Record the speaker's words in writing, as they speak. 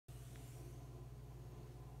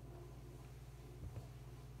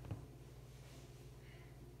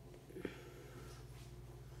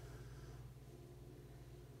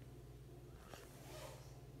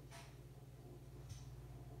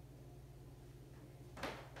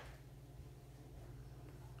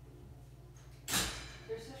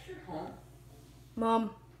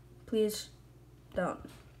Mom, please don't.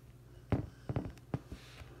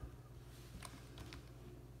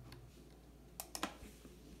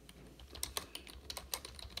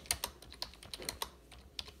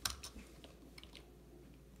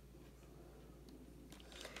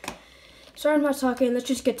 Sorry I'm not talking, let's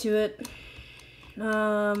just get to it.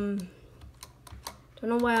 Don't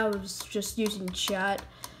know why I was just using chat.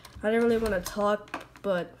 I didn't really want to talk,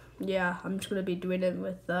 but yeah, I'm just gonna be doing it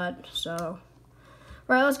with that, so.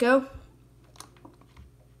 Alright, let's go.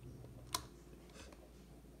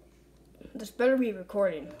 This better be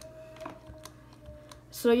recording.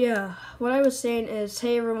 So yeah, what I was saying is,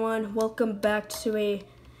 hey everyone, welcome back to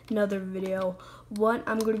another video. What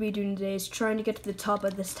I'm going to be doing today is trying to get to the top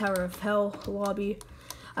of this Tower of Hell lobby.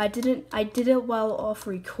 I did it while off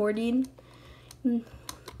recording,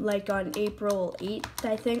 like on April 8th,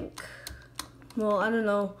 I think. Well, I don't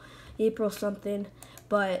know, April something.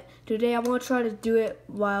 But today I want to try to do it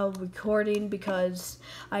while recording because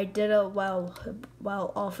I did it while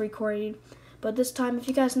off recording. But this time, if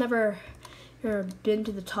you guys never been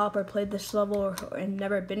to the top or played this level and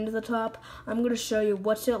never been to the top, I'm going to show you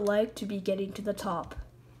what's it like to be getting to the top.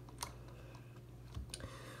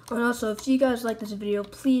 And also, if you guys like this video,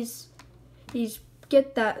 please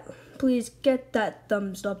get that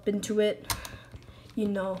thumbs up into it. You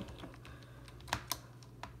know,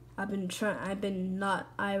 I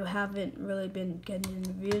haven't really been getting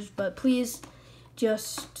any views, but please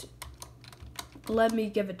just let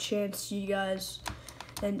me give a chance to you guys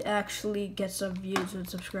and actually get some views and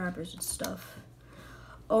subscribers and stuff.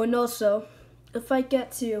 Oh, and also, if I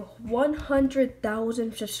get to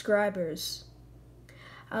 100,000 subscribers,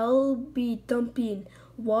 I'll be dumping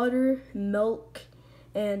water, milk,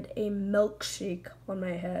 and a milkshake on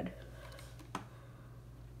my head.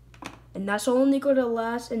 And that's only going to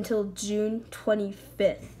last until June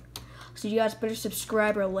 25th. So you guys better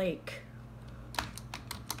subscribe or like.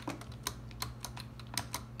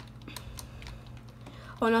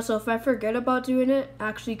 Oh, and also, if I forget about doing it,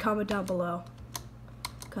 actually comment down below,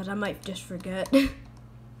 because I might just forget.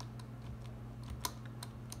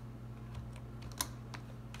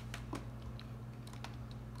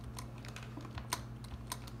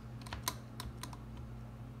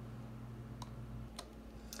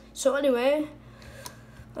 So anyway,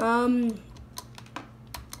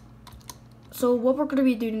 so what we're going to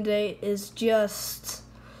be doing today is just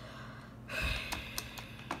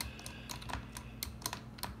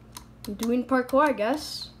doing parkour, I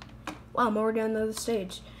guess. Wow, I'm already on the other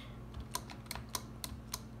stage.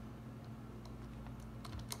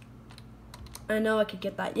 I know I could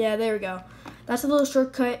get that. Yeah, there we go. That's a little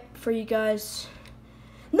shortcut for you guys.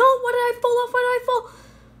 No, why did I fall off? Why did I fall?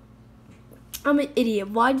 I'm an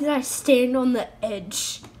idiot. Why did I stand on the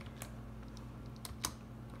edge?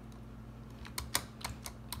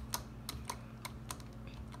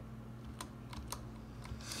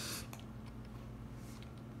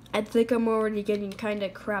 I think I'm already getting kind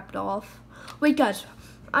of crapped off. Wait, guys,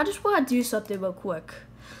 I just want to do something real quick.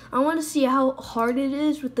 I want to see how hard it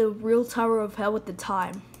is with the real Tower of Hell with the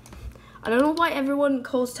time. I don't know why everyone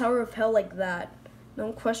calls Tower of Hell like that.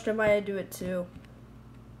 Don't question why I do it too.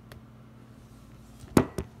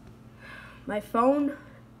 My phone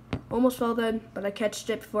almost fell then, but I catched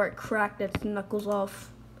it before it cracked its knuckles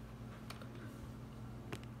off.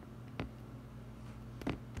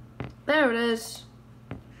 There it is.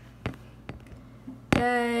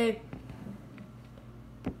 Yay.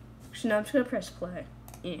 So now I'm just gonna press play.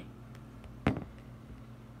 Yeah.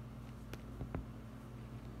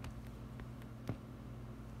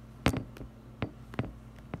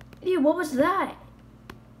 Ew, what was that?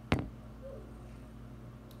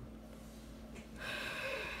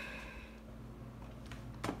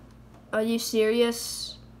 Are you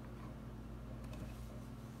serious?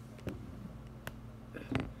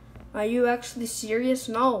 Are you actually serious?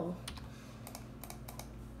 No.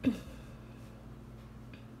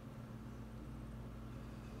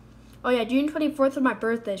 Oh yeah, June 24th is my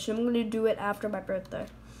birthday, so I'm gonna do it after my birthday.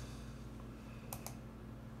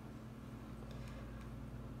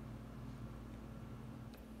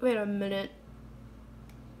 Wait a minute.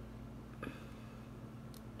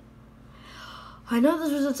 I know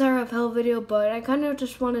this was a Tower of Hell video, but I kind of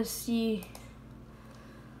just want to see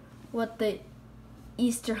what the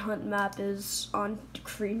Easter hunt map is on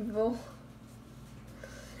Greenville.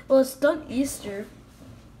 Well, it's done Easter.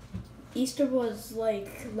 Easter was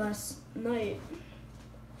like last night.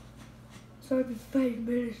 So I've been 5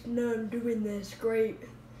 minutes now I'm doing this. Great.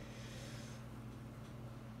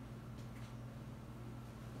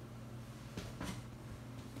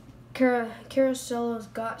 Carousel's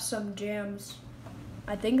got some jams.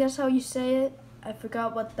 I think that's how you say it. I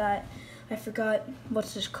forgot what's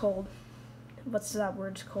this called. What's that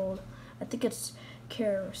word's called? I think it's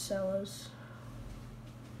carousellas.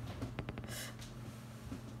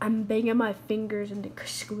 I'm banging my fingers into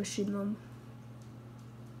squishing them.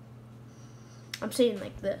 I'm saying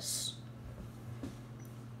like this.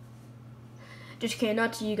 Just kidding,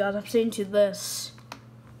 not to you guys. I'm saying to this.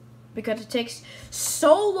 Because it takes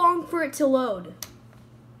so long for it to load.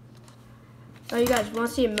 Now you guys want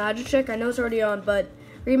to see a magic trick? I know it's already on, but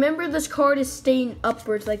remember this card is staying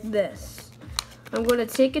upwards like this. I'm going to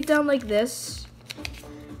take it down like this.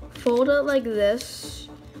 Fold it like this.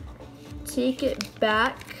 Take it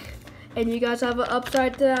back. And you guys have it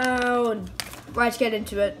upside down. Right, let's get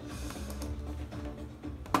into it.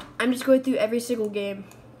 I'm just going through every single game.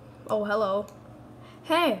 Oh, hello.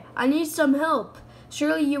 Hey, I need some help.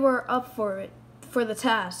 Surely you are up for it, for the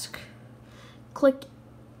task. Click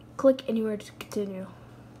anywhere to continue.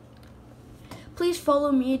 Please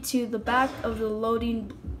follow me to the back of the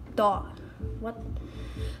loading dock. What?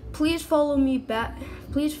 Please follow me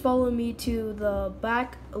to the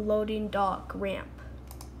back loading dock ramp.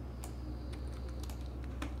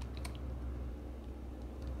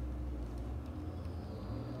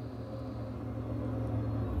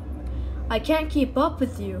 I can't keep up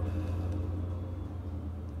with you.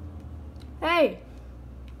 Hey!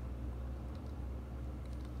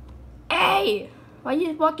 Hey! Why are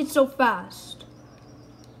you walking so fast?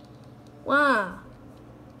 Wow.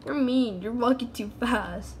 You're mean. You're walking too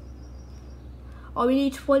fast. Oh, we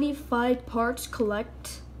need 25 parts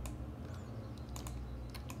collect.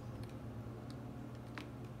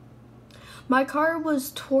 My car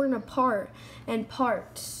was torn apart and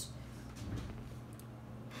parts.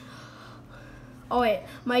 Oh wait,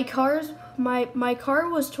 my car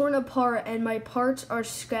was torn apart and my parts are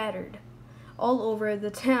scattered all over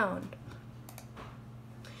the town.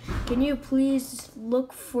 Can you please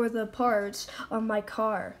look for the parts on my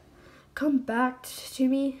car? Come back to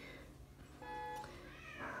me.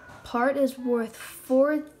 Part is worth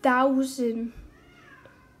 4,000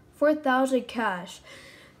 cash,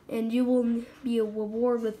 and you will be a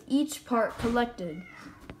reward with each part collected.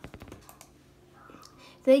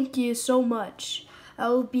 Thank you so much. I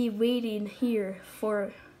will be waiting here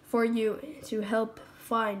for you to help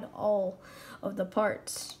find all of the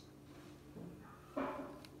parts.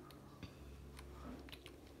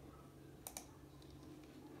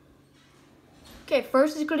 Okay,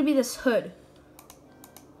 first is going to be this hood.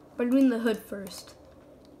 We're doing the hood first.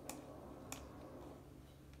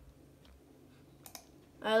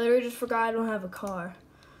 I literally just forgot I don't have a car.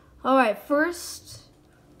 Alright, first,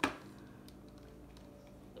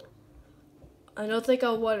 I don't think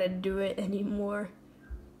I want to do it anymore.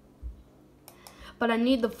 But I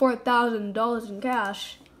need the $4,000 in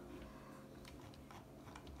cash.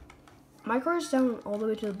 My car is down all the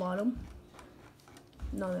way to the bottom.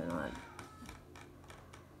 No, they're not.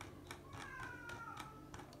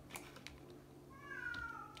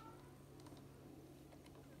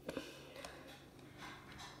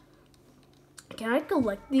 Can I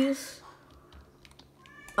collect these?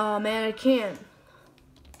 Oh man, I can't.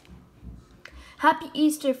 Happy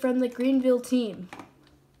Easter from the Greenville team.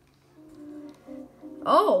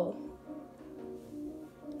 Oh,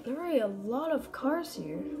 there are a lot of cars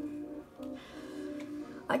here.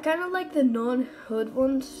 I kind of like the non-hood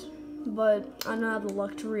ones, but I don't have the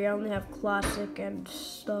luxury. I only have classic and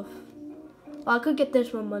stuff. Well, I could get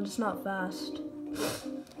this one, but it's not fast.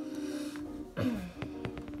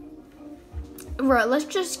 Right, let's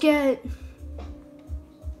just get,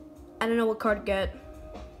 I don't know what car to get.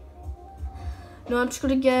 No, I'm just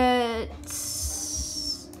gonna get,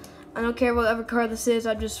 I don't care whatever car this is,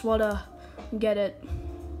 I just wanna get it.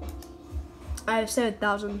 I have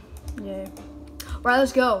 7,000, yay. Right,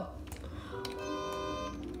 let's go.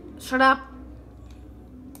 Shut up.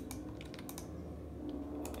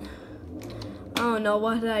 Oh no,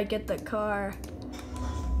 why did I get the car?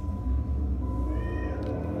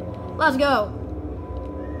 Let's go.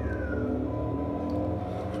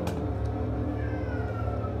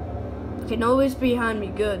 Okay, nobody's behind me,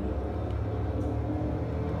 good.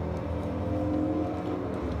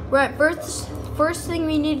 Right, first thing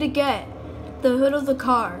we need to get, the hood of the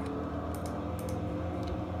car.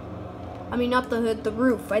 I mean, not the hood, the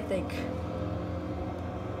roof, I think.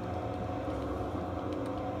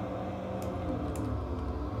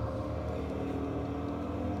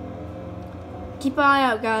 Keep an eye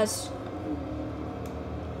out, guys.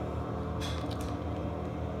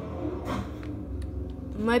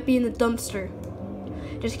 It might be in the dumpster.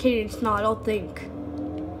 Just kidding, it's not, I don't think.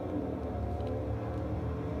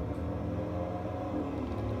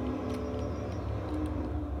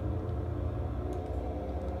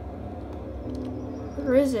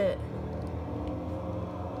 is it?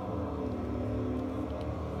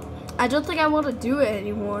 I don't think I want to do it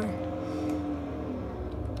anymore.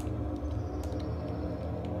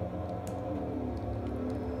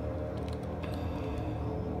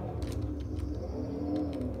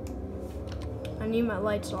 I need my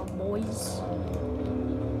lights on, boys.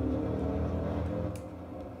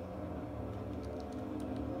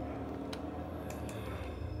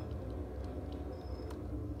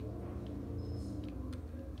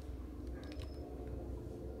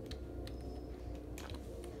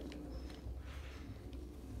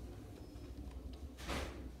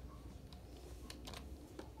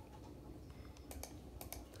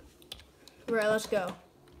 Right, let's go.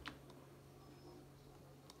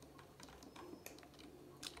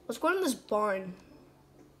 Let's go in this barn.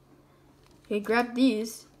 Okay, grab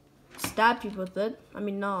these. Stab people with it. I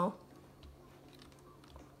mean, no.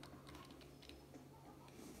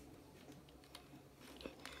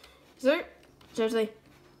 Is there... Seriously,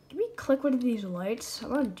 can we click one of these lights? I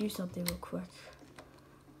want to do something real quick.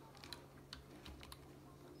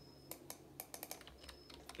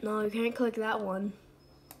 No, you can't click that one.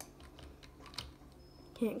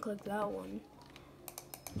 Can't click that one.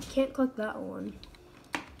 Can't click that one.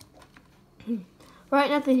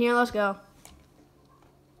 Right, nothing here. Let's go.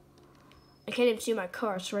 I can't even see my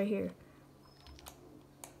car. It's right here.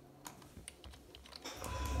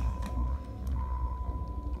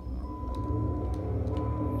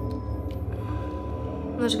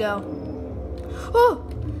 Let's go. Oh,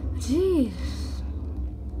 jeez.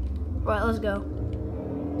 Right, let's go.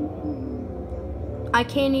 I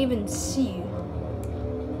can't even see.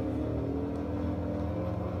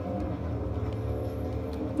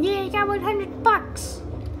 Yeah, you got 100 bucks.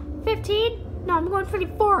 15? No, I'm going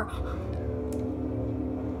 24.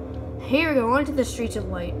 Here we go, onto the streets of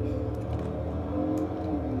light.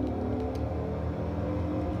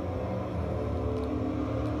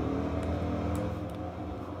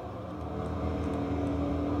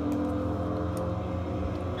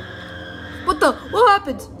 What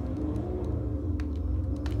happened?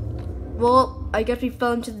 Well, I guess we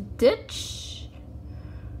fell into the ditch.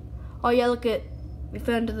 Oh yeah, look at, we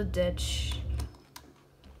fell into the ditch.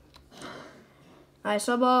 I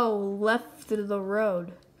somehow left the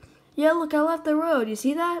road. Yeah, look, I left the road. You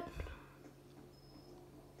see that?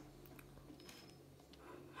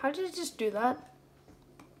 How did it just do that?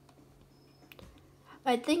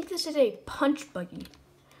 I think this is a punch buggy.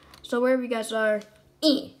 So wherever you guys are,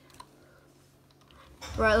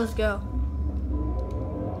 Right, let's go.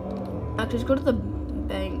 Actually, let's go to the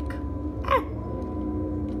bank.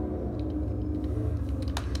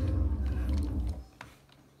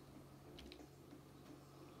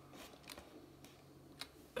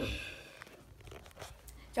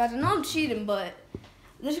 Guys, I know I'm cheating, but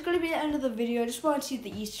this is going to be the end of the video. I just want to see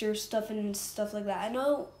the Easter stuff and stuff like that. I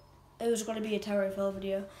know it was going to be a Tower of Hell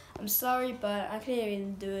video. I'm sorry, but I can't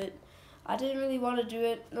even do it. I didn't really want to do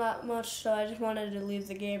it that much, so I just wanted to leave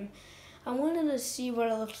the game. I wanted to see what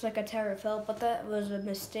it looks like at Tower of Hell, but that was a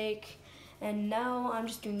mistake. And now I'm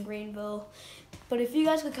just doing Greenville. But if you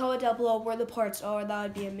guys could comment down below where the parts are, that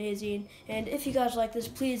would be amazing. And if you guys like this,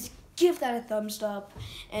 please give that a thumbs up.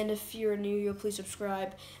 And if you're new, please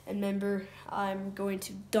subscribe. And remember, I'm going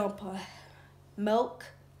to dump milk,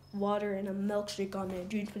 water, and a milkshake on there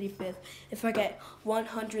June 25th if I get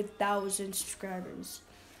 100,000 subscribers.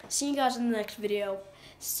 See you guys in the next video.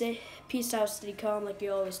 Peace out, stay calm like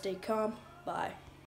you always stay calm. Bye.